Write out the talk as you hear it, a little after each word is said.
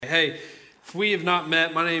Hey, if we have not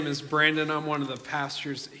met, my name is Brandon. I'm one of the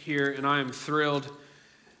pastors here, and I am thrilled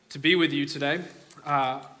to be with you today.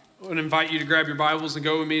 I want to invite you to grab your Bibles and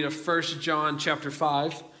go with me to 1 John chapter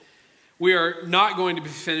 5. We are not going to be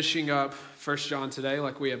finishing up 1 John today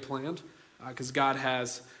like we had planned, because God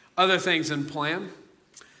has other things in plan.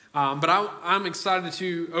 But I'm excited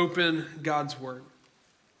to open God's Word.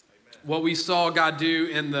 What we saw God do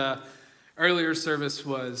in the earlier service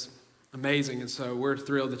was amazing, and so we're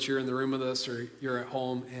thrilled that you're in the room with us or you're at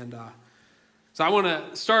home. And so I want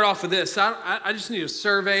to start off with this. I just need a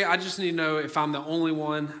survey. I just need to know if I'm the only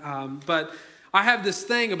one. But I have this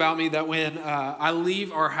thing about me that when I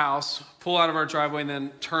leave our house, pull out of our driveway, and then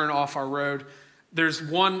turn off our road, there's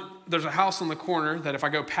a house on the corner that if I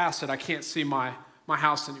go past it, I can't see my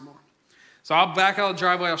house anymore. So I'll back out of the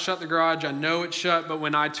driveway, I'll shut the garage, I know it's shut, but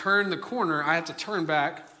when I turn the corner, I have to turn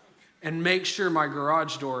back and make sure my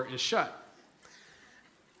garage door is shut.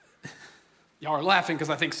 Y'all are laughing because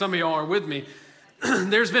I think some of y'all are with me.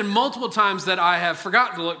 There's been multiple times that I have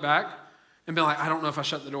forgotten to look back and been like, I don't know if I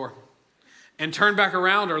shut the door. And turn back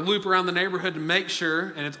around or loop around the neighborhood to make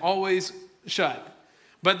sure, and it's always shut.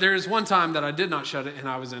 But there's one time that I did not shut it, and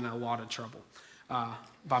I was in a lot of trouble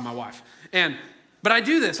by my wife. But I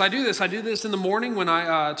do this in the morning when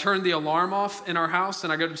I turn the alarm off in our house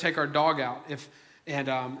and I go to take our dog out.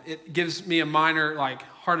 It gives me a minor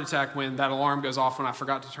heart attack when that alarm goes off when I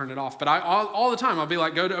forgot to turn it off. But all the time I'll be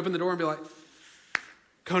like, go to open the door and be like,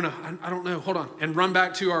 Kona, I don't know, hold on. And run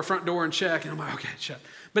back to our front door and check. And I'm like, okay, it's shut.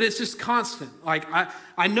 But it's just constant.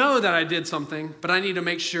 I know that I did something, but I need to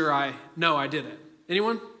make sure I know I did it.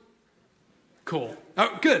 Anyone? Cool.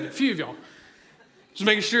 Oh, good. A few of y'all. Just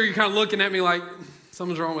making sure you're kind of looking at me like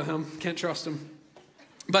something's wrong with him. Can't trust him.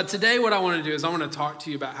 But today what I want to do is I want to talk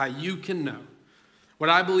to you about how you can know what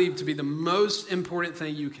I believe to be the most important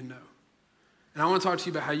thing you can know. And I want to talk to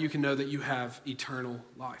you about how you can know that you have eternal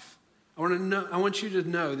life. I want you to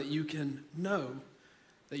know that you can know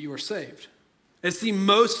that you are saved. It's the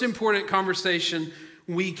most important conversation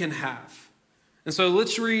we can have. And so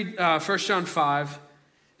let's read 1 John 5,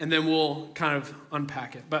 and then we'll kind of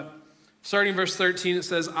unpack it. But starting in verse 13, it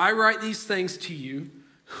says, I write these things to you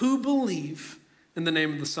who believe in the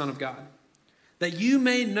name of the Son of God, that you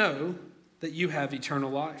may know that you have eternal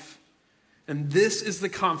life. And this is the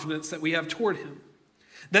confidence that we have toward him,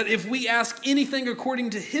 that if we ask anything according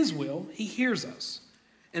to his will, he hears us.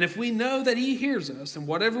 And if we know that he hears us, and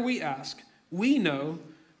whatever we ask, we know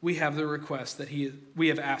we have the request that we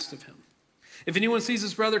have asked of him. If anyone sees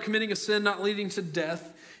his brother committing a sin not leading to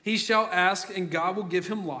death, he shall ask, and God will give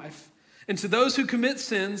him life. And to those who commit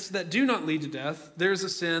sins that do not lead to death, there is a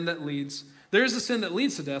sin that leads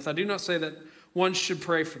to death. I do not say that one should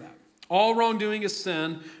pray for that. All wrongdoing is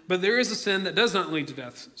sin, but there is a sin that does not lead to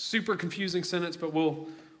death. Super confusing sentence, but we'll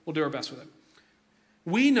do our best with it.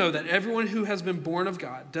 We know that everyone who has been born of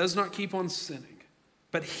God does not keep on sinning,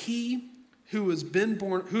 but he who is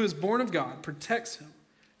born of God protects him,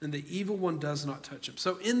 and the evil one does not touch him.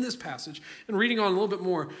 So in this passage, and reading on a little bit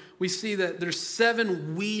more, we see that there's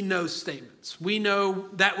 7 we know statements. We know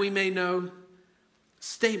that we may know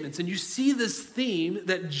statements. And you see this theme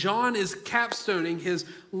that John is capstoning his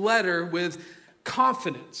letter with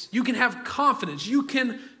confidence. You can have confidence. You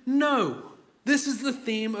can know. This is the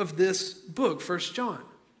theme of this book, 1 John.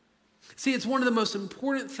 See, it's one of the most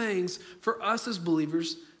important things for us as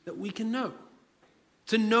believers that we can know.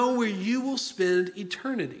 To know where you will spend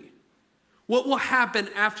eternity. What will happen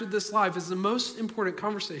after this life is the most important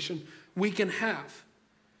conversation we can have.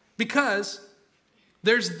 Because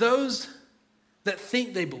there's those that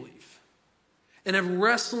think they believe and have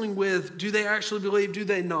wrestling with, do they actually believe, do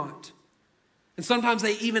they not? And sometimes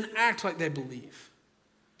they even act like they believe.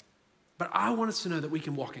 But I want us to know that we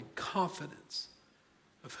can walk in confidence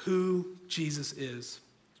of who Jesus is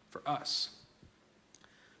for us.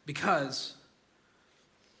 Because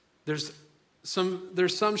there's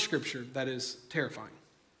some scripture that is terrifying.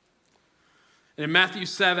 And in Matthew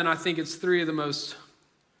 7, I think it's 3 of the most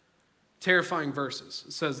terrifying verses.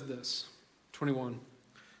 It says this, 21.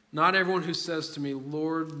 Not everyone who says to me,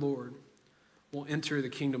 Lord, Lord, will enter the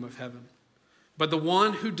kingdom of heaven, but the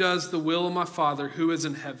one who does the will of my Father who is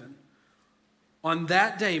in heaven. On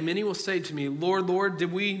that day, many will say to me, Lord, Lord,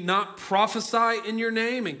 did we not prophesy in your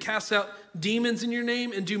name and cast out demons in your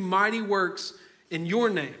name and do mighty works in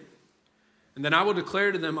your name? And then I will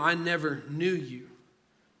declare to them, I never knew you.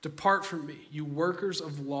 Depart from me, you workers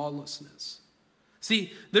of lawlessness.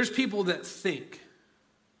 See, there's people that think,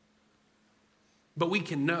 but we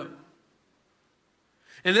can know.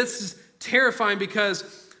 And this is terrifying because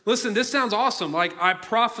listen, this sounds awesome. Like, I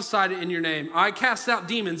prophesied it in your name. I cast out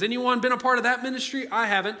demons. Anyone been a part of that ministry? I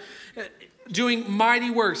haven't. Doing mighty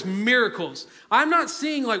works, miracles. I'm not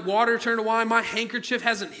seeing like water turn to wine. My handkerchief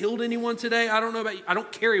hasn't healed anyone today. I don't know about you. I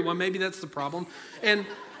don't carry one. Maybe that's the problem.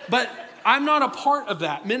 But I'm not a part of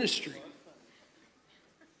that ministry.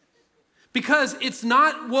 Because it's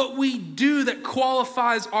not what we do that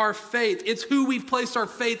qualifies our faith. It's who we've placed our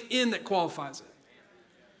faith in that qualifies it.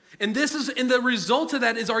 And the result of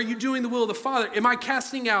that is, are you doing the will of the Father? Am I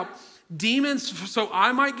casting out demons so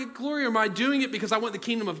I might get glory, or am I doing it because I want the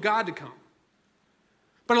kingdom of God to come?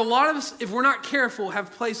 But a lot of us, if we're not careful,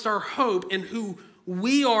 have placed our hope in who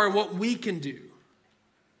we are and what we can do.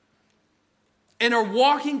 And are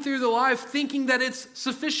walking through the life thinking that it's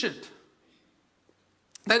sufficient.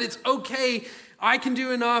 That it's okay, I can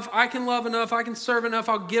do enough, I can love enough, I can serve enough,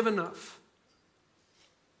 I'll give enough.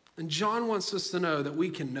 And John wants us to know that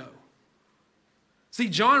we can know. See,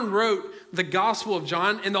 John wrote the Gospel of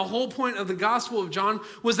John, and the whole point of the Gospel of John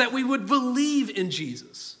was that we would believe in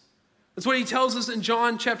Jesus. That's what he tells us in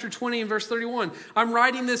John chapter 20 and verse 31. I'm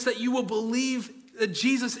writing this that you will believe that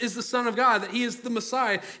Jesus is the Son of God, that he is the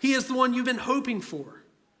Messiah. He is the one you've been hoping for.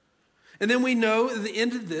 And then we know at the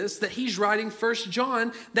end of this that he's writing 1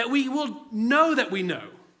 John that we will know that we know.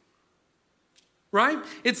 Right?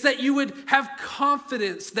 It's that you would have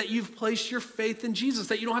confidence that you've placed your faith in Jesus,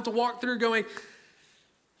 that you don't have to walk through going,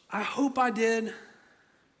 I hope I did.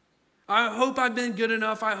 I hope I've been good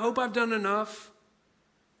enough. I hope I've done enough.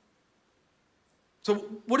 So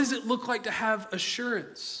what does it look like to have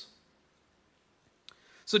assurance?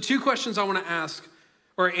 So 2 questions I want to ask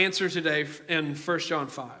or answer today in 1 John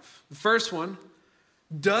 5. The first one,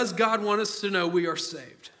 does God want us to know we are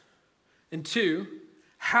saved? And 2,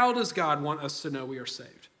 how does God want us to know we are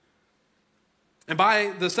saved? And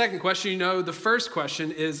by the second question, you know, the first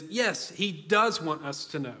question is, yes, he does want us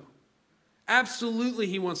to know. Absolutely,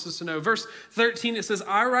 he wants us to know. Verse 13, it says,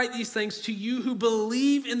 I write these things to you who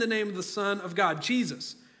believe in the name of the Son of God,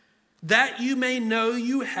 Jesus, that you may know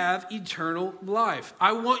you have eternal life.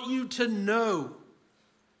 I want you to know,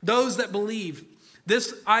 those that believe.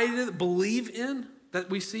 This idea that believe in, that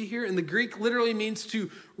we see here in the Greek, literally means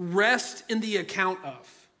to rest in the account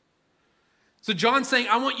of. So John's saying,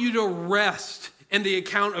 I want you to rest in the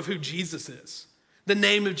account of who Jesus is. The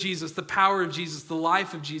name of Jesus, the power of Jesus, the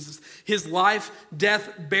life of Jesus, his life, death,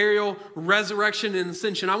 burial, resurrection, and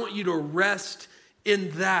ascension. I want you to rest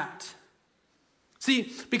in that.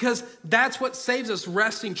 See, because that's what saves us,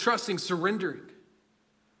 resting, trusting, surrendering.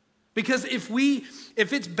 Because if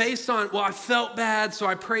it's based on, well, I felt bad, so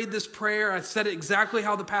I prayed this prayer, I said it exactly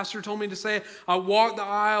how the pastor told me to say it, I walked the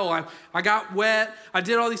aisle, I got wet, I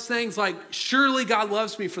did all these things, like surely God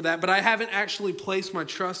loves me for that, but I haven't actually placed my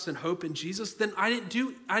trust and hope in Jesus, then I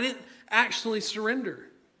didn't actually surrender.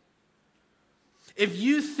 If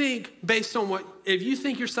you think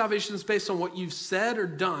your salvation is based on what you've said or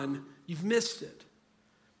done, you've missed it.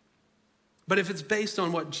 But if it's based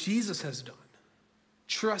on what Jesus has done,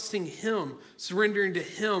 trusting him, surrendering to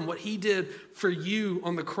him, what he did for you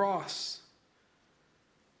on the cross.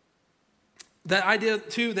 That idea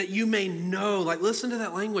too, that you may know, like listen to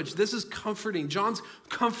that language. This is comforting. John's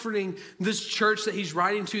comforting this church that he's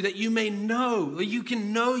writing to, that you may know, that you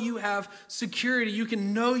can know you have security. You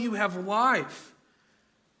can know you have life.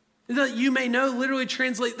 That you may know literally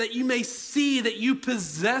translate that you may see that you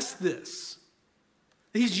possess this.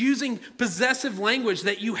 He's using possessive language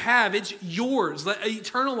that you have. It's yours.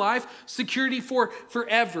 Eternal life, security for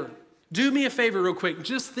forever. Do me a favor real quick.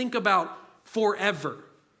 Just think about forever.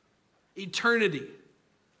 Eternity.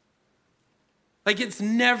 Like it's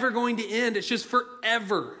never going to end. It's just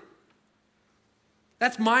forever.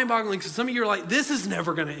 That's mind-boggling because some of you are like, this is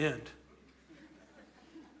never going to end.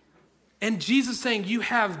 And Jesus is saying you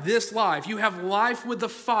have this life. You have life with the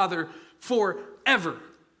Father forever.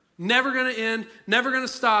 Never going to end, never going to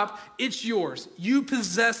stop. It's yours. You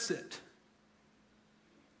possess it.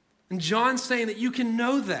 And John's saying that you can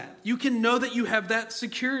know that. You can know that you have that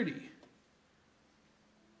security.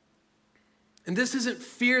 And this isn't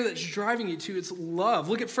fear that's driving you to, it's love.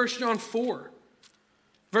 Look at 1 John 4.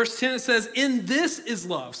 Verse 10, it says, in this is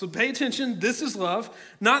love. So pay attention, this is love.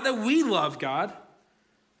 Not that we love God,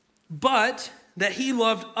 but that he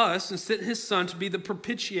loved us and sent his son to be the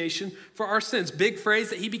propitiation for our sins. Big phrase,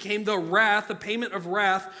 that he became the payment of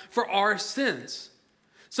wrath for our sins.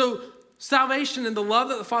 So salvation and the love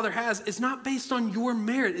that the Father has is not based on your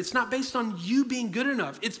merit. It's not based on you being good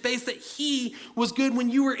enough. It's based that he was good when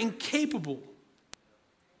you were incapable.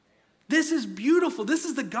 This is beautiful. This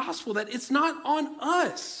is the gospel, that it's not on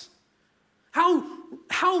us.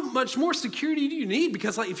 How much more security do you need?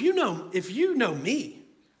 Because like if you know me,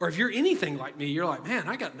 Or if you're anything like me, you're like, man,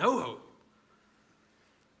 I got no hope.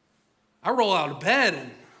 I roll out of bed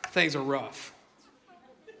and things are rough.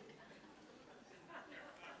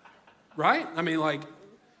 Right? I mean, like,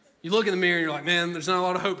 you look in the mirror and you're like, man, there's not a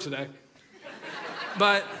lot of hope today.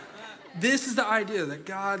 But this is the idea that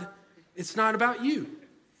God, it's not about you.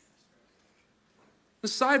 The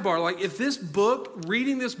sidebar, like if this book,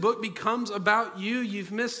 reading this book becomes about you,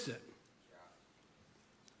 you've missed it.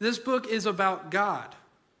 This book is about God.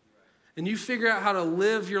 And you figure out how to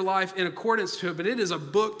live your life in accordance to it, but it is a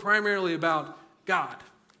book primarily about God.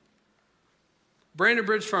 Brandon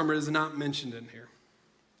Bridge Farmer is not mentioned in here.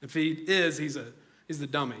 If he is, he's the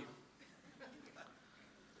dummy.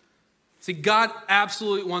 See, God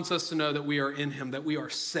absolutely wants us to know that we are in him, that we are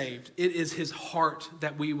saved. It is his heart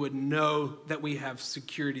that we would know that we have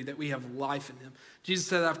security, that we have life in him. Jesus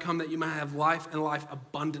said, I've come that you might have life and life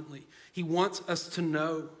abundantly. He wants us to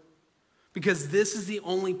know because this is the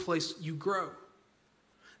only place you grow.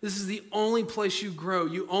 This is the only place you grow.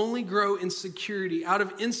 You only grow in security. Out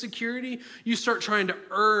of insecurity, you start trying to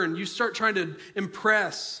earn. You start trying to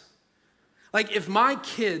impress. Like if my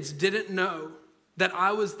kids didn't know that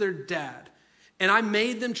I was their dad, and I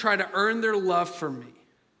made them try to earn their love for me.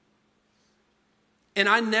 And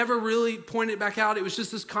I never really pointed back out. It was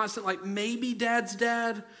just this constant, like, maybe dad's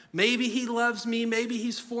dad, maybe he loves me, maybe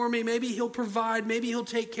he's for me, maybe he'll provide, maybe he'll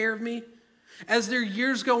take care of me. As their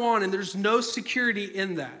years go on and there's no security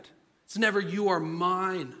in that, it's never, you are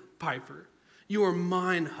mine, Piper. You are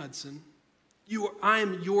mine, Hudson. I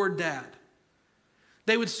am your dad.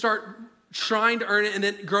 They would start trying to earn it and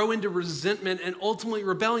then grow into resentment and ultimately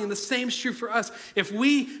rebellion. The same is true for us. If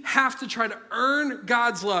we have to try to earn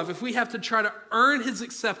God's love, if we have to try to earn his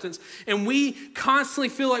acceptance, and we constantly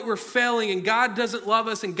feel like we're failing and God doesn't love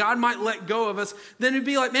us and God might let go of us, then it'd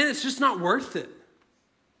be like, man, it's just not worth it.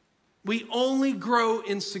 We only grow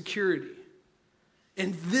in security.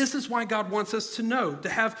 And this is why God wants us to know, to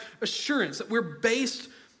have assurance that we're based,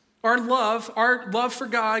 our love for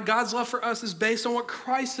God, God's love for us is based on what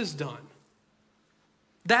Christ has done.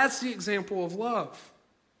 That's the example of love,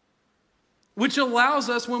 which allows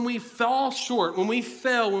us when we fall short, when we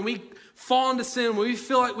fail, when we fall into sin, when we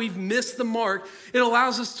feel like we've missed the mark, it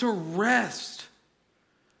allows us to rest.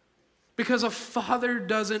 Because a father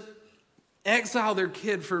doesn't exile their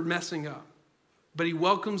kid for messing up, but he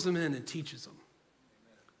welcomes them in and teaches them.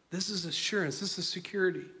 This is assurance, this is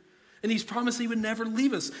security. And he's promised he would never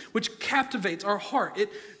leave us, which captivates our heart.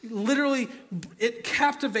 It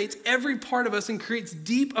captivates every part of us and creates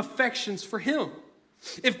deep affections for him.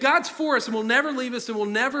 If God's for us and will never leave us and will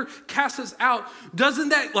never cast us out, doesn't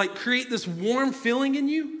that like create this warm feeling in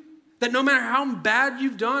you? That no matter how bad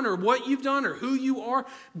you've done or what you've done or who you are,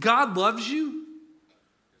 God loves you?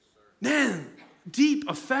 Man, deep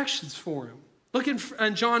affections for him. Look in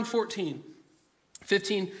John 14.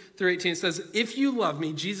 15 through 18, it says, if you love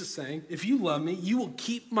me, Jesus saying, if you love me, you will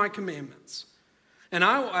keep my commandments. And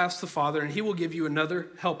I will ask the Father, and he will give you another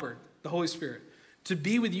helper, the Holy Spirit, to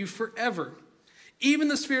be with you forever. Even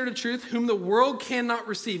the Spirit of truth, whom the world cannot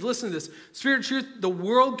receive. Listen to this. Spirit of truth, the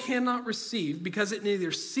world cannot receive because it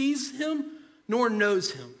neither sees him nor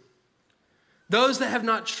knows him. Those that have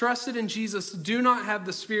not trusted in Jesus do not have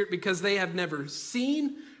the Spirit because they have never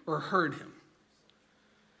seen or heard him.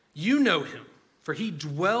 You know him. For he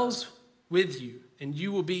dwells with you, and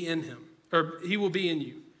you will be in him, or he will be in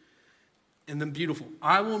you. And then beautiful,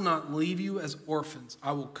 I will not leave you as orphans.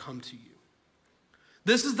 I will come to you.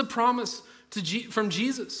 This is the promise from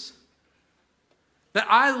Jesus. That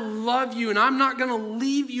I love you, and I'm not going to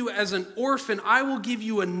leave you as an orphan. I will give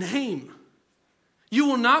you a name. You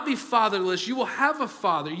will not be fatherless. You will have a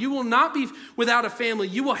father. You will not be without a family.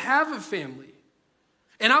 You will have a family.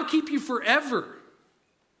 And I'll keep you forever.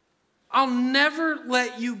 I'll never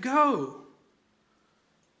let you go.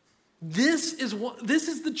 This is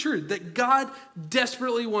the truth, that God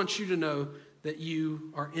desperately wants you to know that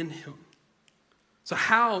you are in him. So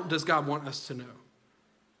how does God want us to know?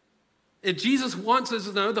 If Jesus wants us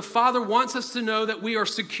to know, the Father wants us to know that we are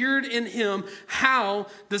secured in him, how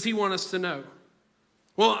does he want us to know?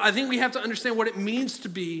 Well, I think we have to understand what it means to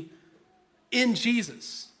be in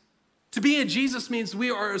Jesus. To be in Jesus means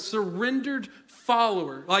we are a surrendered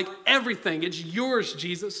follower, like everything. It's yours,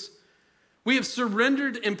 Jesus. We have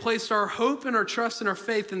surrendered and placed our hope and our trust and our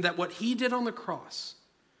faith in that what he did on the cross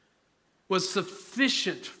was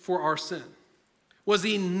sufficient for our sin, was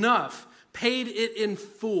enough, paid it in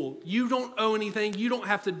full. You don't owe anything. You don't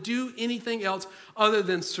have to do anything else other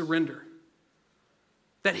than surrender.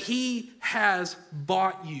 That he has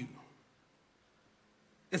bought you.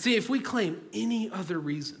 And see, if we claim any other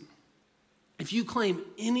reason, if you claim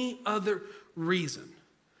any other reason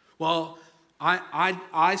well,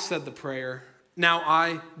 I said the prayer. Now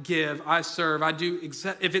I give, I serve, I do.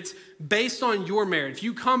 If it's based on your merit, if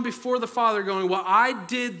you come before the Father going, well, I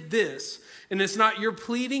did this, and it's not your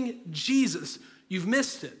pleading Jesus, you've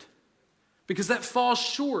missed it because that falls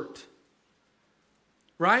short,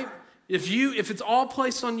 right? If it's all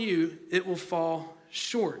placed on you, it will fall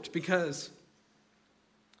short because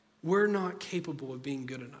we're not capable of being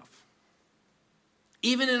good enough.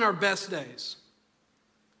 Even in our best days,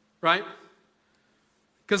 right?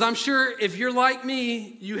 Because I'm sure if you're like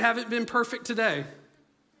me, you haven't been perfect today.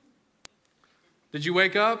 Did you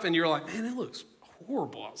wake up and you're like, man, it looks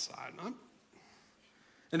horrible outside.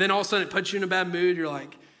 And then all of a sudden it puts you in a bad mood. You're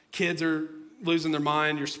like, kids are losing their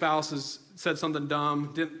mind. Your spouse has said something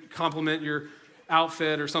dumb, didn't compliment your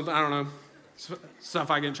outfit or something. I don't know,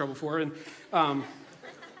 stuff I get in trouble for. And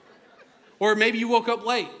or maybe you woke up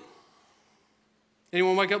late.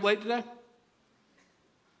 Anyone wake up late today?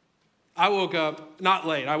 I woke up, not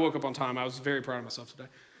late, I woke up on time. I was very proud of myself today.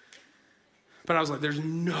 But I was like, there's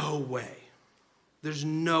no way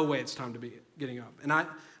it's time to be getting up. And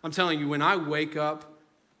I'm telling you, when I wake up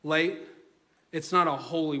late, it's not a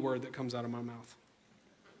holy word that comes out of my mouth.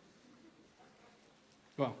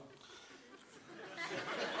 Well.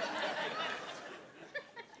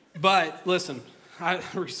 But listen, I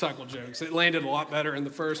recycle jokes. It landed a lot better in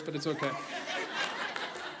the first, but it's okay.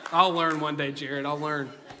 I'll learn one day, Jared, I'll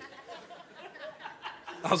learn.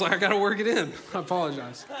 I was like, I got to work it in. I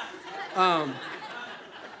apologize.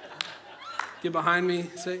 Get behind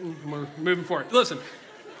me, Satan. We're moving forward. Listen,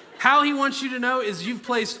 how he wants you to know is you've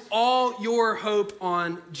placed all your hope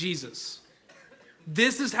on Jesus.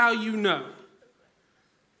 This is how you know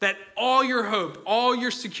that all your hope, all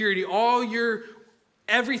your security,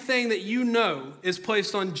 everything that you know is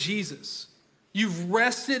placed on Jesus. You've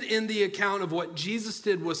rested in the account of what Jesus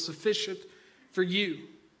did was sufficient for you.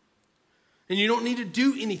 And you don't need to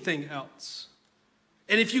do anything else.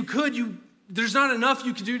 And if you could, there's not enough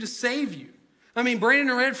you could do to save you. I mean,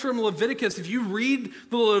 Brandon read from Leviticus. If you read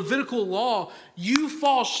the Levitical law, you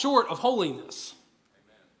fall short of holiness.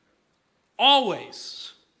 Amen.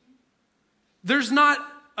 Always. There's not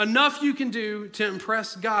enough you can do to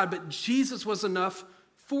impress God, but Jesus was enough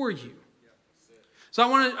for you. So I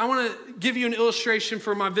want to give you an illustration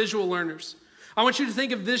for my visual learners. I want you to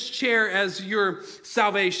think of this chair as your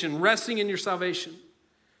salvation, resting in your salvation.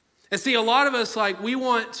 And see, a lot of us, we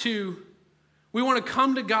want to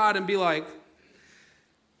come to God and be like,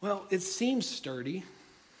 well, it seems sturdy.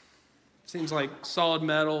 Seems like solid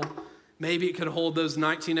metal. Maybe it could hold those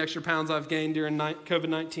 19 extra pounds I've gained during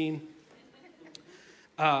COVID-19.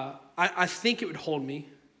 I think it would hold me.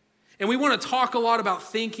 And we want to talk a lot about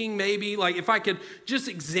thinking, maybe, if I could just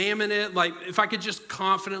examine it, if I could just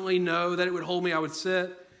confidently know that it would hold me, I would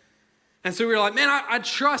sit. And so we were like, man, I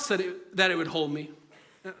trust that it would hold me.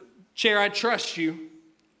 Chair, I trust you,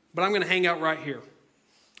 but I'm going to hang out right here.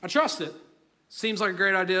 I trust it. Seems like a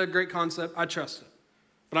great idea, great concept. I trust it,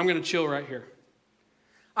 but I'm going to chill right here.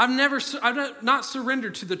 I've not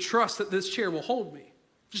surrendered to the trust that this chair will hold me.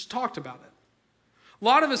 Just talked about it. A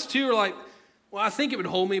lot of us, too, are like, well, I think it would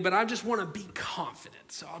hold me, but I just want to be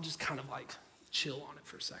confident. So I'll just kind of chill on it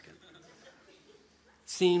for a second.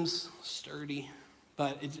 Seems sturdy,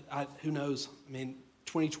 but who knows? I mean,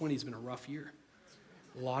 2020 has been a rough year.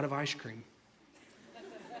 A lot of ice cream.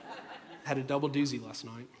 Had a double doozy last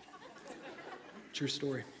night. True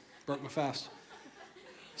story. Broke my fast.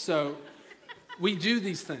 So we do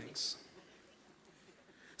these things.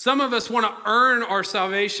 Some of us want to earn our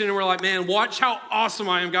salvation, and we're like, man, watch how awesome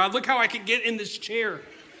I am, God. Look how I can get in this chair.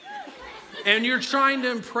 And you're trying to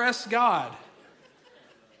impress God.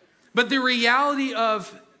 But the reality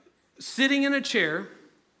of sitting in a chair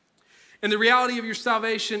and the reality of your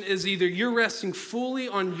salvation is either you're resting fully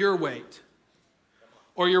on your weight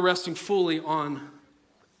or you're resting fully on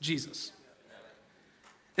Jesus.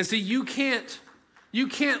 And see, you can't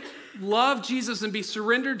love Jesus and be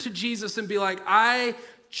surrendered to Jesus and be like, I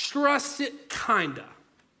trust it, kinda.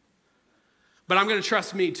 But I'm going to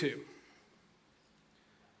trust me too.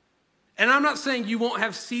 And I'm not saying you won't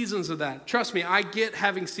have seasons of that. Trust me, I get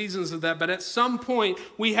having seasons of that. But at some point,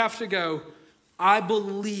 we have to go, I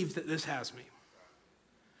believe that this has me.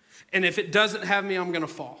 And if it doesn't have me, I'm going to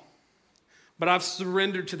fall. But I've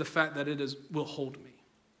surrendered to the fact that will hold me.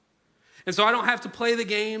 And so I don't have to play the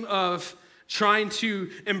game of trying to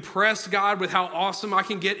impress God with how awesome I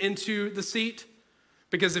can get into the seat.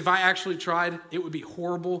 Because if I actually tried, it would be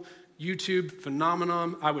horrible. YouTube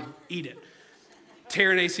phenomenon, I would eat it.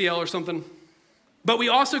 Tear an ACL or something. But we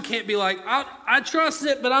also can't be like, I trust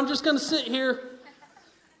it, but I'm just going to sit here.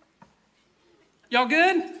 Y'all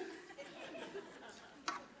good?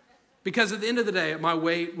 Because at the end of the day, my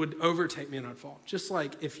weight would overtake me and I'd fall. Just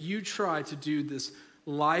like if you try to do this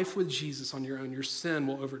life with Jesus on your own, your sin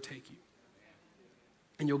will overtake you.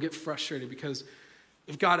 And you'll get frustrated because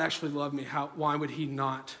if God actually loved me, why would he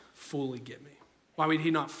not fully get me? Why would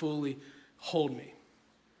he not fully hold me?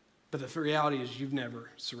 But the reality is you've never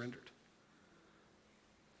surrendered.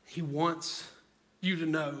 He wants you to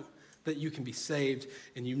know that you can be saved,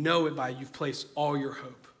 and you know it by you've placed all your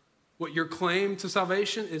hope. What your claim to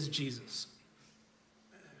salvation is Jesus.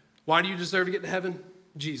 Why do you deserve to get to heaven?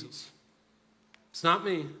 Jesus. It's not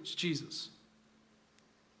me, it's Jesus.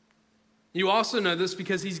 You also know this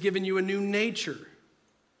because he's given you a new nature.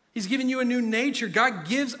 He's given you a new nature. God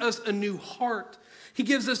gives us a new heart. He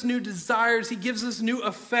gives us new desires. He gives us new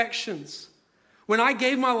affections. When I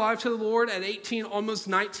gave my life to the Lord at 18, almost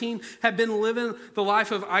 19, had been living the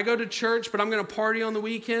life of I go to church, but I'm going to party on the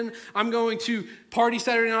weekend. I'm going to party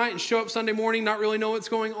Saturday night and show up Sunday morning, not really know what's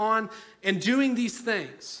going on, and doing these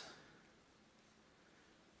things.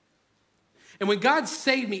 And when God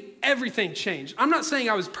saved me, everything changed. I'm not saying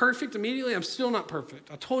I was perfect immediately. I'm still not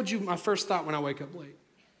perfect. I told you my first thought when I wake up late.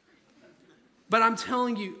 But I'm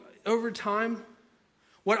telling you, over time,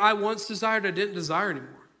 what I once desired, I didn't desire anymore.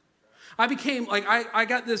 I became, like, I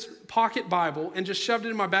got this pocket Bible and just shoved it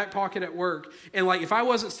in my back pocket at work. And, like, if I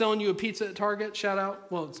wasn't selling you a pizza at Target, shout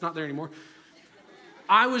out, well, it's not there anymore.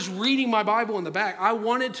 I was reading my Bible in the back. I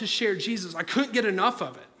wanted to share Jesus. I couldn't get enough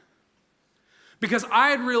of it. Because I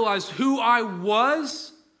had realized who I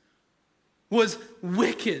was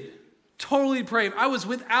wicked, totally depraved. I was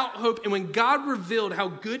without hope. And when God revealed how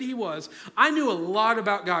good he was, I knew a lot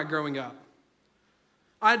about God growing up.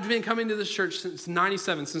 I'd been coming to this church since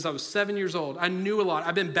 97, since I was 7 years old. I knew a lot.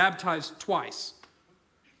 I've been baptized twice.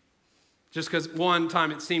 Just because one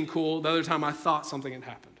time it seemed cool, the other time I thought something had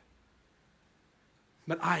happened.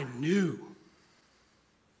 But I knew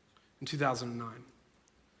in 2009.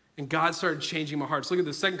 And God started changing my heart. So look at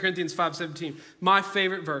this, 2 Corinthians 5:17, my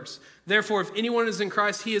favorite verse. Therefore, if anyone is in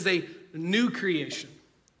Christ, he is a new creation.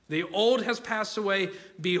 The old has passed away.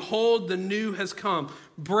 Behold, the new has come.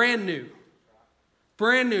 Brand new.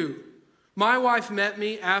 Brand new. My wife met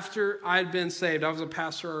me after I'd been saved. I was a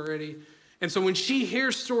pastor already. And so when she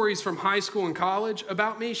hears stories from high school and college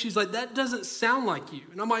about me, she's like, that doesn't sound like you.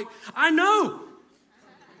 And I'm like, I know.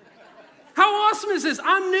 How awesome is this?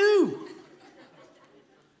 I'm new.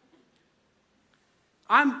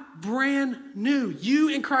 I'm brand new. You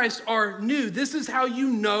in Christ are new. This is how you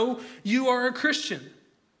know you are a Christian.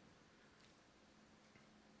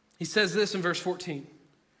 He says this in verse 14.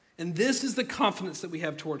 And this is the confidence that we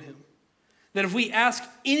have toward him. That if we ask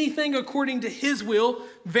anything according to his will,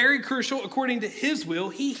 very crucial, according to his will,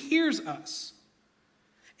 he hears us.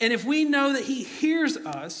 And if we know that he hears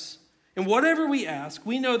us, and whatever we ask,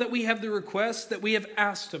 we know that we have the request that we have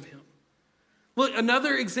asked of him. Look,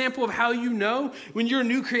 another example of how you know when you're a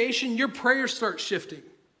new creation, your prayers start shifting.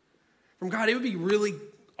 From God, it would be really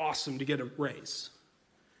awesome to get a raise.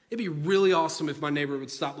 It'd be really awesome if my neighbor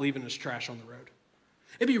would stop leaving his trash on the road.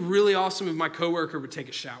 It'd be really awesome if my coworker would take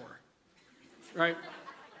a shower, right?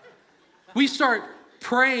 We start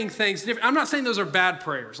praying things different. I'm not saying those are bad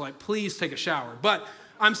prayers, like please take a shower, but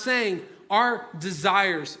I'm saying our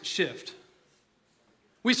desires shift.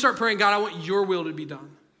 We start praying, God, I want your will to be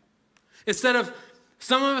done. Instead of,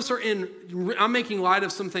 some of us are I'm making light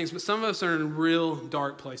of some things, but some of us are in real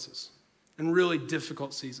dark places and really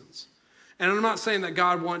difficult seasons. And I'm not saying that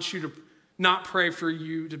God wants you to not pray for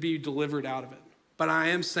you to be delivered out of it. But I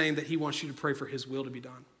am saying that he wants you to pray for his will to be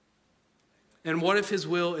done. And what if his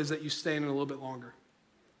will is that you stay in it a little bit longer?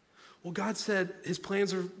 Well, God said his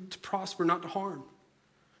plans are to prosper, not to harm.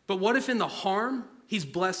 But what if in the harm, he's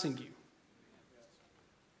blessing you?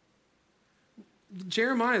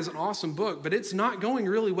 Jeremiah is an awesome book, but it's not going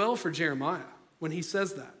really well for Jeremiah when he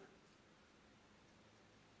says that.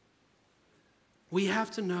 We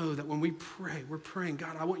have to know that when we pray, we're praying,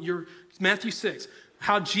 God, I want your, Matthew 6,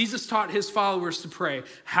 how Jesus taught his followers to pray.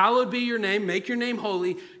 Hallowed be your name, make your name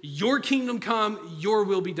holy, your kingdom come, your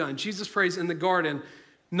will be done. Jesus prays in the garden,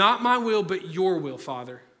 not my will, but your will,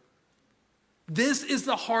 Father. This is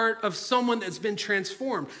the heart of someone that's been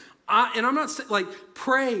transformed. And I'm not saying, like,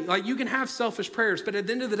 pray, like you can have selfish prayers, but at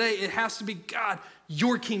the end of the day, it has to be, God,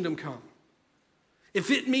 your kingdom come. If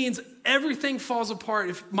it means everything falls apart,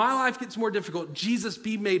 if my life gets more difficult, Jesus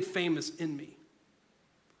be made famous in me.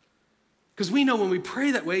 Because we know when we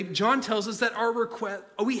pray that way, John tells us that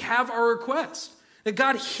we have our request, that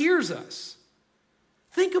God hears us.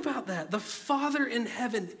 Think about that. The Father in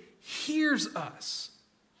heaven hears us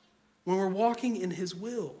when we're walking in his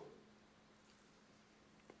will.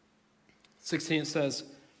 16 says,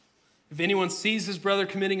 If anyone sees his brother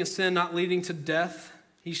committing a sin not leading to death,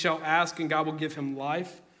 he shall ask, and God will give him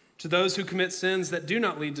life. To those who commit sins that do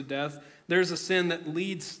not lead to death, there is a sin that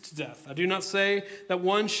leads to death. I do not say that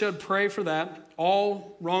one should pray for that.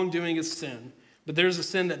 All wrongdoing is sin. But there's a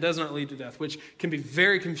sin that does not lead to death, which can be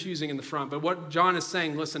very confusing in the front. But what John is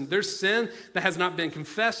saying, listen, there's sin that has not been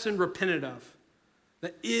confessed and repented of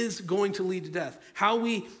that is going to lead to death. How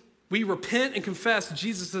we repent and confess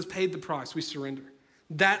Jesus has paid the price. We surrender.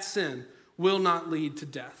 That sin will not lead to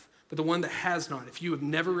death. But the one that has not, if you have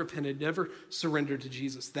never repented, never surrendered to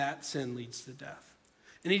Jesus, that sin leads to death.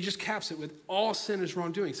 And he just caps it with all sin is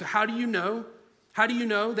wrongdoing. So how do you know? How do you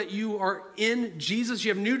know that you are in Jesus?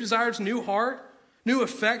 You have new desires, new heart, new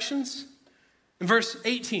affections. In verse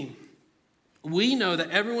 18, we know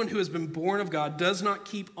that everyone who has been born of God does not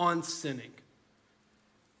keep on sinning.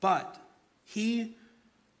 But he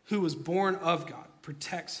who was born of God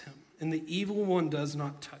protects him, and the evil one does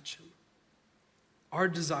not touch him. Our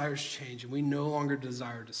desires change, and we no longer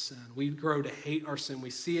desire to sin. We grow to hate our sin. We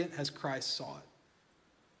see it as Christ saw it.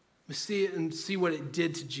 We see it and see what it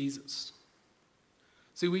did to Jesus.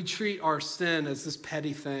 See, we treat our sin as this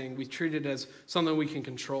petty thing. We treat it as something we can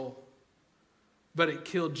control. But it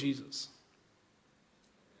killed Jesus.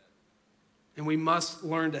 And we must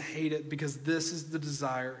learn to hate it because this is the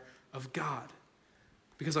desire of God.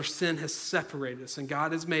 Because our sin has separated us and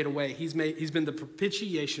God has made a way. He's been the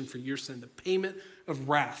propitiation for your sin, the payment of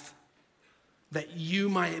wrath, that you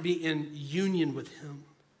might be in union with him.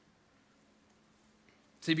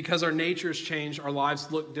 See, because our nature has changed, our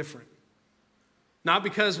lives look different. Not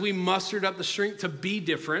because we mustered up the strength to be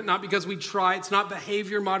different, not because we try, it's not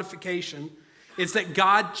behavior modification. It's that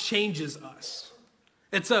God changes us.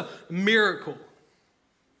 It's a miracle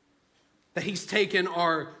that he's taken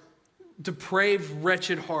our depraved,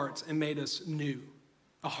 wretched hearts and made us new.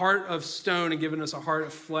 A heart of stone and given us a heart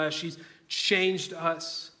of flesh. He's changed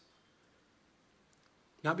us.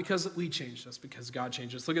 Not because we changed us, because God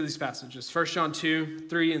changed us. Look at these passages. 1 John 2,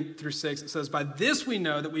 3 through 6. It says, by this we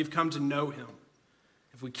know that we've come to know him,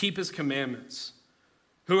 if we keep his commandments.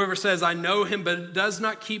 Whoever says, I know him, but does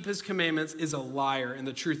not keep his commandments is a liar, and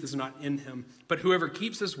the truth is not in him. But whoever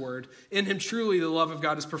keeps his word, in him truly the love of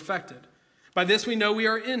God is perfected. By this we know we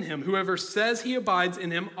are in him. Whoever says he abides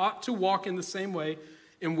in him ought to walk in the same way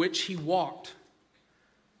in which he walked.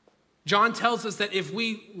 John tells us that if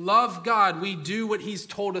we love God, we do what he's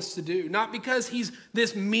told us to do. Not because he's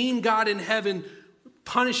this mean God in heaven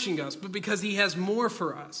punishing us, but because he has more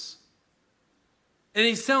for us. And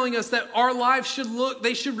he's telling us that our lives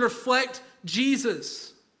should reflect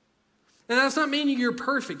Jesus. And that's not meaning you're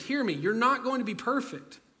perfect. Hear me, you're not going to be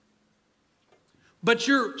perfect. But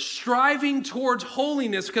you're striving towards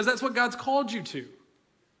holiness because that's what God's called you to.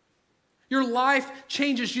 Your life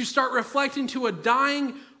changes. You start reflecting to a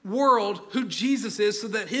dying world who Jesus is so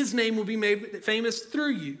that his name will be made famous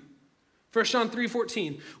through you. 1 John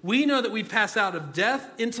 3:14. We know that we've passed out of death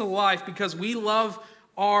into life because we love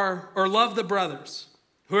the brothers.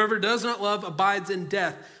 Whoever does not love abides in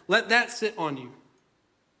death. Let that sit on you.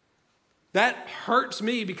 That hurts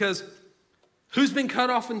me because who's been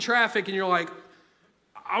cut off in traffic and you're like,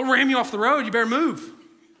 I'll ram you off the road, you better move.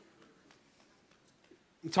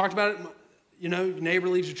 We talked about it, your neighbor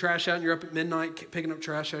leaves your trash out and you're up at midnight picking up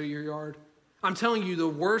trash out of your yard. I'm telling you, the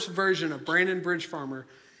worst version of Brandon Bridge Farmer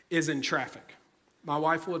is in traffic. My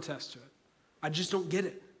wife will attest to it. I just don't get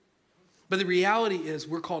it. But the reality is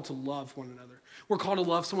we're called to love one another. We're called to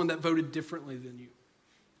love someone that voted differently than you,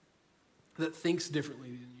 that thinks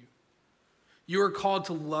differently than you. You are called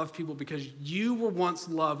to love people because you were once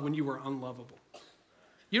loved when you were unlovable.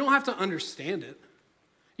 You don't have to understand it.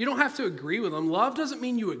 You don't have to agree with them. Love doesn't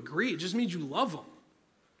mean you agree. It just means you love them.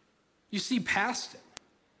 You see past it.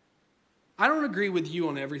 I don't agree with you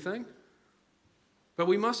on everything, but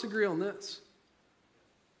we must agree on this.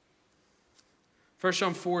 1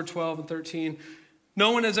 John 4, 12 and 13.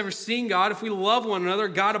 No one has ever seen God. If we love one another,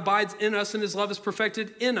 God abides in us and his love is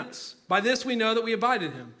perfected in us. By this we know that we abide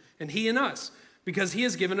in him and he in us, because he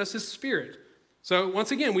has given us his spirit. So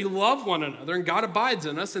once again, we love one another and God abides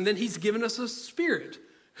in us, and then he's given us a spirit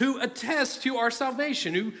who attests to our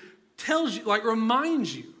salvation, who tells you,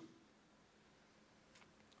 reminds you.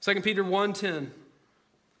 2 Peter 1:10.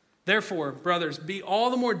 Therefore, brothers, be all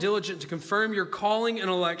the more diligent to confirm your calling and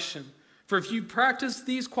election. For if you practice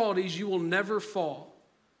these qualities, you will never fall.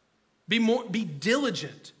 Be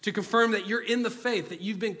diligent to confirm that you're in the faith, that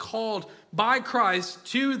you've been called by Christ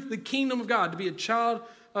to the kingdom of God, to be a child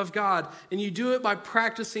of God. And you do it by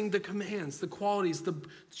practicing the commands, the qualities, the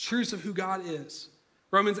truths of who God is.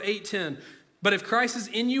 Romans 8:10. But if Christ is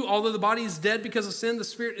in you, although the body is dead because of sin, the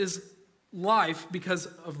spirit is life because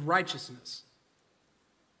of righteousness.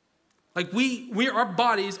 Like our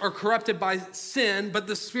bodies are corrupted by sin, but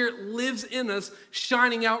the Spirit lives in us,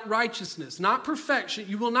 shining out righteousness, not perfection.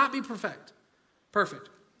 You will not be perfect. Perfect.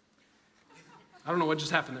 I don't know what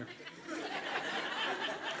just happened there.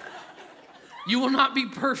 You will not be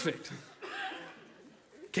perfect.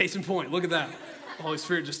 Case in point, look at that. The Holy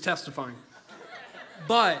Spirit just testifying.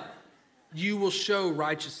 But you will show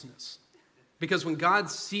righteousness. Because when God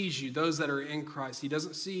sees you, those that are in Christ, he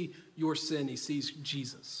doesn't see your sin, he sees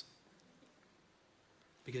Jesus.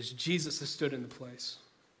 Because Jesus has stood in the place.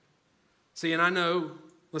 See, and I know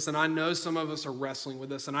some of us are wrestling with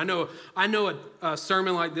this, and I know a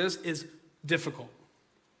sermon like this is difficult.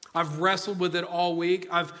 I've wrestled with it all week.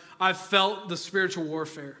 I've felt the spiritual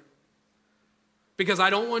warfare. Because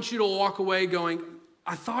I don't want you to walk away going,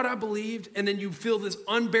 I thought I believed, and then you feel this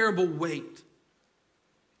unbearable weight.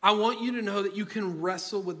 I want you to know that you can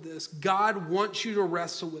wrestle with this. God wants you to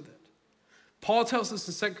wrestle with it. Paul tells us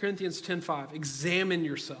in 2 Corinthians 10:5, examine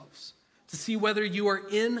yourselves to see whether you are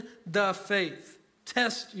in the faith.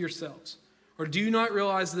 Test yourselves. Or do you not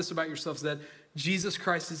realize this about yourselves, that Jesus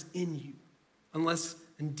Christ is in you, unless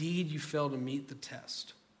indeed you fail to meet the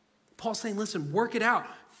test. Paul's saying, listen, work it out.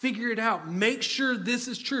 Figure it out. Make sure this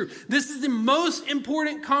is true. This is the most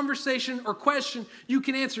important conversation or question you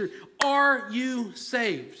can answer. Are you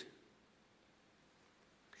saved?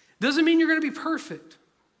 Doesn't mean you're going to be perfect.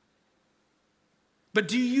 But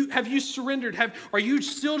have you surrendered? Are you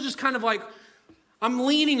still just kind of like, I'm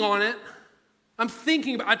leaning on it. I'm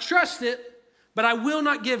thinking about it. I trust it, but I will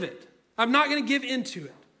not give it. I'm not going to give into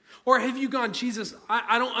it. Or have you gone, Jesus,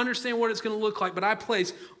 I don't understand what it's going to look like, but I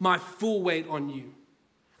place my full weight on you.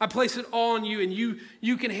 I place it all on you, and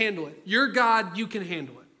you can handle it. You're God, you can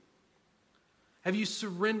handle it. Have you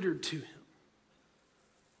surrendered to him?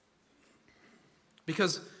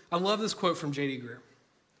 Because I love this quote from J.D. Greear.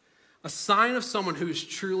 A sign of someone who is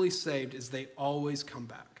truly saved is they always come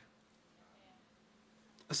back.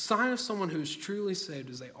 A sign of someone who is truly saved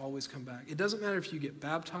is they always come back. It doesn't matter if you get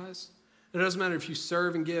baptized. It doesn't matter if you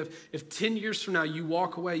serve and give. If 10 years from now you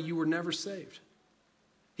walk away, you were never saved.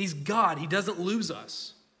 He's God. He doesn't lose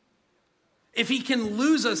us. If he can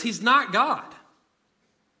lose us, he's not God.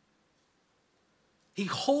 He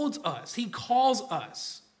holds us. He calls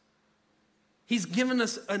us. He's given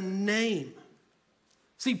us a name.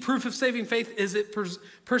 See, proof of saving faith is it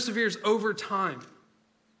perseveres over time.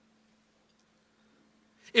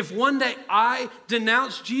 If one day I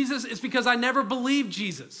denounce Jesus, it's because I never believed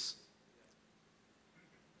Jesus.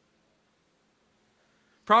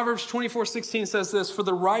 Proverbs 24:16 says this, for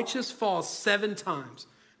the righteous falls 7 times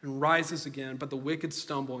and rises again, but the wicked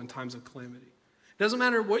stumble in times of calamity. It doesn't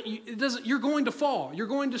matter what you're going to fall. You're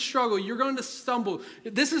going to struggle. You're going to stumble.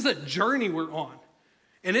 This is a journey we're on.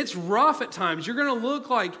 And it's rough at times. You're going to look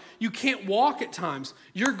like you can't walk at times.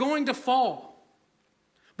 You're going to fall.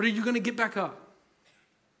 But are you going to get back up?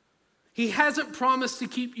 He hasn't promised to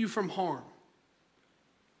keep you from harm.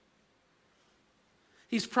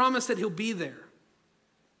 He's promised that he'll be there.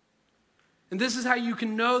 And this is how you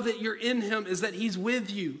can know that you're in him, is that he's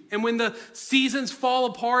with you. And when the seasons fall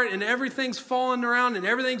apart and everything's falling around and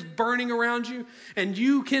everything's burning around you, and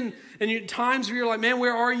times where you're like, man,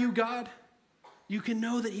 where are you, God? You can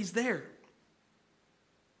know that he's there.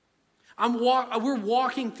 We're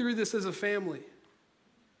walking through this as a family.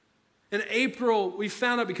 In April, we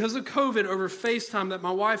found out because of COVID over FaceTime that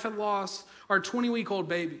my wife had lost our 20-week-old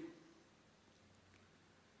baby.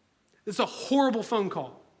 It's a horrible phone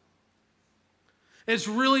call. It's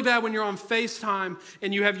really bad when you're on FaceTime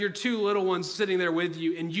and you have your 2 little ones sitting there with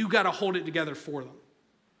you and you got to hold it together for them.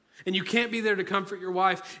 And you can't be there to comfort your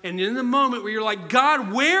wife. And in the moment where you're like,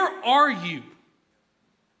 God, where are you?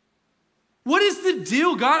 What is the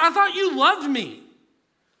deal, God? I thought you loved me.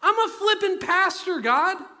 I'm a flipping pastor,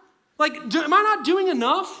 God. Like, am I not doing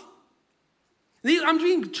enough? I'm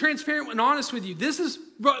being transparent and honest with you. This is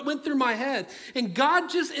what went through my head. And God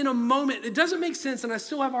just in a moment, it doesn't make sense, and I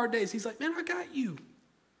still have hard days. He's like, man, I got you.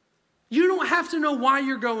 You don't have to know why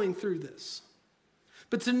you're going through this.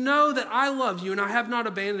 But to know that I love you and I have not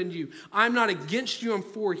abandoned you. I'm not against you, I'm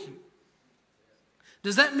for you.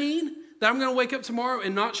 Does that mean that I'm going to wake up tomorrow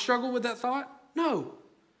and not struggle with that thought? No.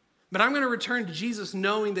 But I'm going to return to Jesus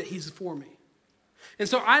knowing that he's for me. And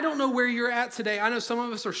so I don't know where you're at today. I know some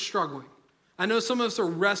of us are struggling. I know some of us are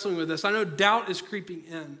wrestling with this. I know doubt is creeping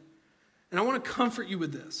in. And I want to comfort you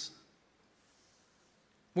with this.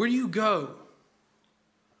 Where do you go?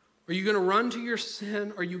 Are you going to run to your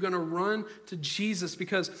sin? Or are you going to run to Jesus?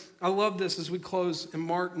 Because I love this as we close in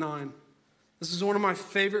Mark 9. This is one of my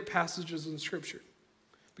favorite passages in Scripture.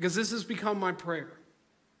 Because this has become my prayer.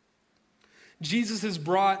 Jesus has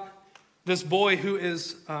brought this boy who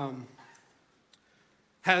is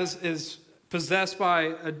possessed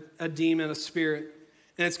by a demon, a spirit,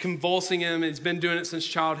 and it's convulsing him, and he's been doing it since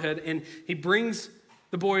childhood, and he brings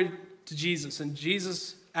the boy to Jesus, and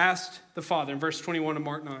Jesus asked the father in verse 21 of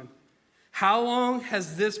Mark 9, how long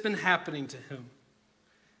has this been happening to him?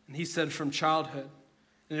 And he said, from childhood,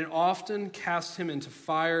 and it often cast him into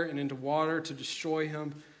fire and into water to destroy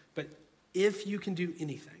him, but if you can do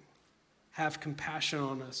anything, have compassion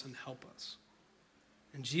on us and help us.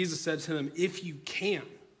 And Jesus said to them, if you can,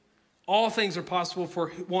 all things are possible for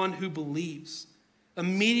one who believes.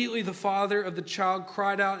 Immediately the father of the child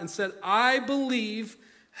cried out and said, I believe,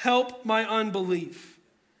 help my unbelief.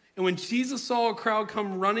 And when Jesus saw a crowd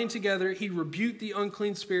come running together, he rebuked the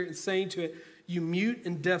unclean spirit and saying to it, you mute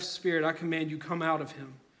and deaf spirit, I command you, come out of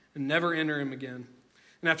him and never enter him again.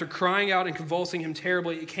 And after crying out and convulsing him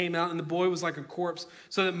terribly, it came out, and the boy was like a corpse,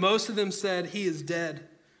 so that most of them said, he is dead.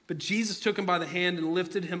 But Jesus took him by the hand and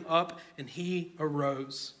lifted him up, and he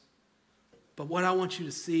arose. But what I want you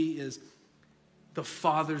to see is the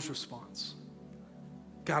Father's response.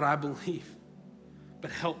 God, I believe,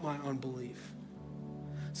 but help my unbelief.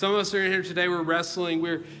 Some of us are in here today, we're wrestling,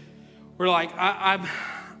 we're like, I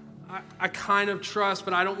kind of trust,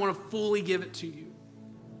 but I don't want to fully give it to you.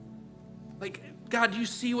 Like, God, do you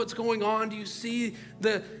see what's going on? Do you see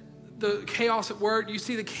the chaos at work? Do you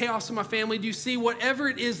see the chaos in my family? Do you see whatever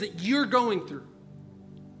it is that you're going through?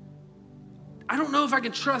 I don't know if I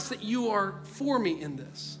can trust that you are for me in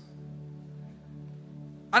this.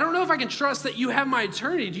 I don't know if I can trust that you have my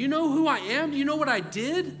eternity. Do you know who I am? Do you know what I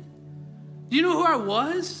did? Do you know who I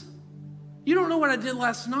was? You don't know what I did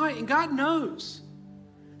last night, and God knows.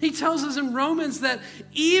 He tells us in Romans that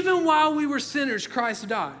even while we were sinners, Christ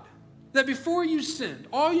died. That before you sinned,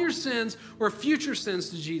 all your sins were future sins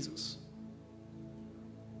to Jesus.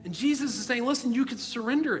 And Jesus is saying, listen, you can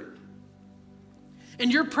surrender it.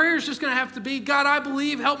 And your prayer is just going to have to be, God, I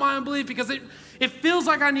believe, help my unbelief, because it feels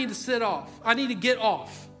like I need to sit off. I need to get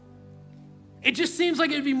off. It just seems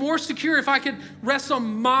like it would be more secure if I could rest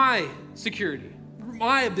on my security,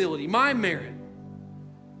 my ability, my merit.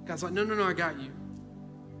 God's like, no, I got you.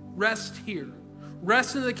 Rest here.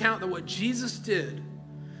 Rest in the account that what Jesus did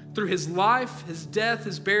through his life, his death,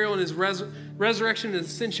 his burial, and his resurrection and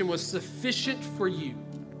ascension was sufficient for you.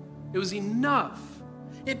 It was enough.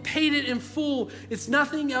 It paid it in full. It's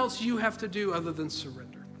nothing else you have to do other than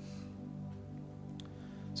surrender.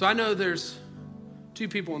 So I know there's two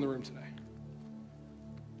people in the room today.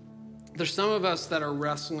 There's some of us that are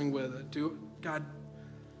wrestling with it. God,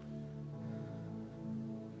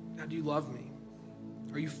 do you love me?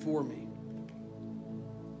 Are you for me?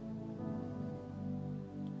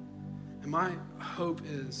 And my hope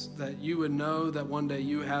is that you would know that one day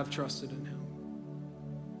you have trusted in him.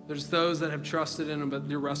 There's those that have trusted in him, but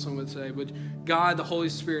you're wrestling with today. Would God, the Holy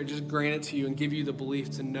Spirit, just grant it to you and give you the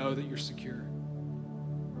belief to know that you're secure?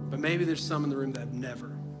 But maybe there's some in the room that have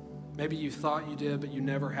never. Maybe you thought you did, but you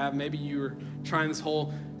never have. Maybe you were trying this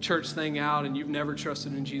whole church thing out and you've never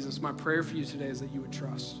trusted in Jesus. My prayer for you today is that you would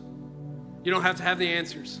trust. You don't have to have the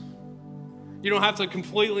answers. You don't have to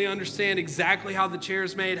completely understand exactly how the chair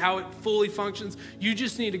is made, how it fully functions. You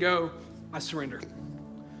just need to go, I surrender.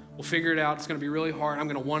 We'll figure it out. It's going to be really hard. I'm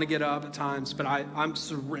going to want to get up at times, but I'm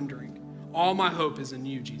surrendering. All my hope is in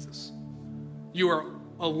you, Jesus. You are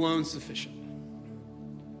alone sufficient.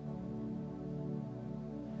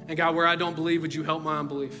 And God, where I don't believe, would you help my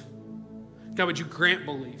unbelief? God, would you grant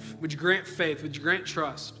belief? Would you grant faith? Would you grant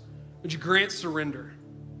trust? Would you grant surrender?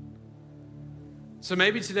 So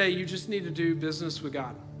maybe today you just need to do business with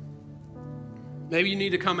God. Maybe you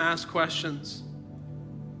need to come ask questions.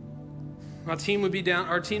 Our team's going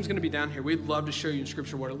to be down here. We'd love to show you in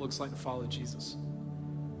Scripture what it looks like to follow Jesus.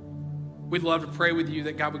 We'd love to pray with you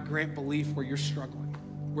that God would grant belief where you're struggling.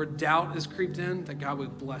 Where doubt has creeped in, that God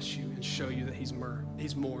would bless you and show you that he's more,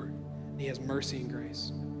 and he has mercy and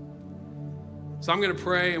grace. So I'm going to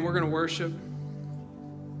pray and we're going to worship.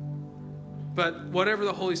 But whatever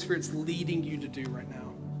the Holy Spirit's leading you to do right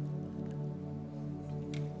now,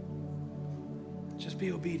 just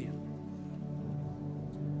be obedient.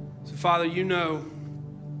 So Father, you know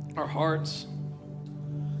our hearts.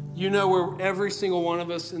 You know where every single one of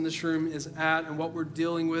us in this room is at and what we're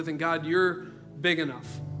dealing with. And God, you're big enough.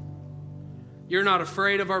 You're not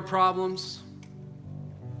afraid of our problems.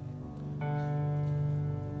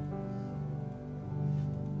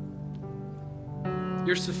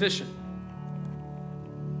 You're sufficient.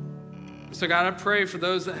 So God, I pray for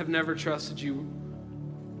those that have never trusted you.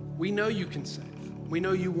 We know you can save. We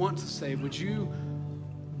know you want to save. Would you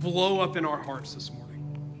blow up in our hearts this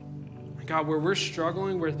morning? God, where we're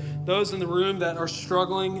struggling, where those in the room that are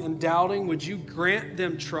struggling and doubting, would you grant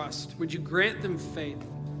them trust? Would you grant them faith?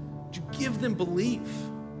 Would you give them belief?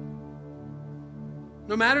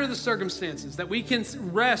 No matter the circumstances, that we can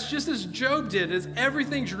rest, just as Job did, as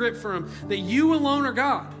everything's ripped from him, that you alone are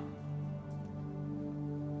God.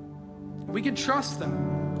 We can trust that.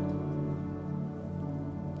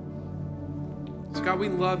 So God, we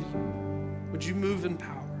love you. Would you move in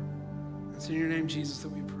power? It's in your name, Jesus, that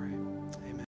we pray.